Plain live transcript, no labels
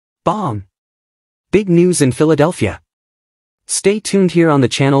Bomb! Big news in Philadelphia. Stay tuned here on the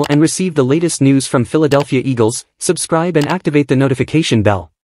channel and receive the latest news from Philadelphia Eagles. Subscribe and activate the notification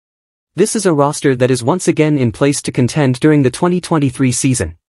bell. This is a roster that is once again in place to contend during the 2023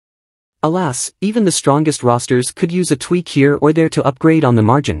 season. Alas, even the strongest rosters could use a tweak here or there to upgrade on the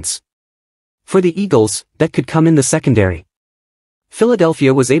margins. For the Eagles, that could come in the secondary.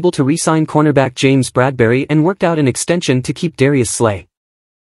 Philadelphia was able to re-sign cornerback James Bradberry and worked out an extension to keep Darius Slay.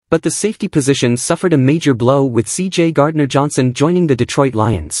 But the safety position suffered a major blow with C.J. Gardner-Johnson joining the Detroit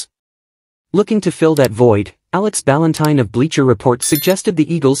Lions. Looking to fill that void, Alex Ballentine of Bleacher Report suggested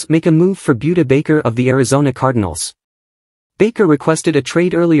the Eagles make a move for Budda Baker of the Arizona Cardinals. Baker requested a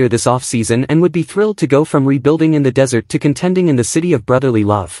trade earlier this offseason and would be thrilled to go from rebuilding in the desert to contending in the city of brotherly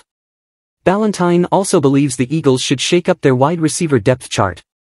love. Ballentine also believes the Eagles should shake up their wide receiver depth chart.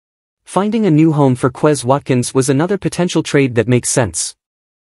 Finding a new home for Quez Watkins was another potential trade that makes sense.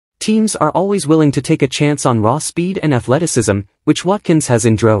 Teams are always willing to take a chance on raw speed and athleticism, which Watkins has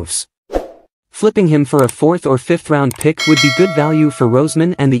in droves. Flipping him for a 4th or 5th round pick would be good value for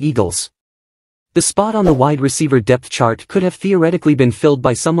Roseman and the Eagles. The spot on the wide receiver depth chart could have theoretically been filled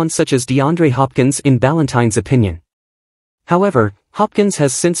by someone such as DeAndre Hopkins in Ballentine's opinion. However, Hopkins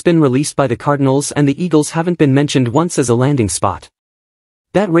has since been released by the Cardinals and the Eagles haven't been mentioned once as a landing spot.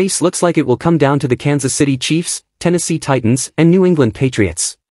 That race looks like it will come down to the Kansas City Chiefs, Tennessee Titans, and New England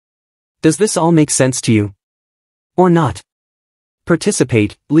Patriots. Does this all make sense to you? Or not?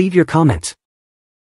 Participate, leave your comment.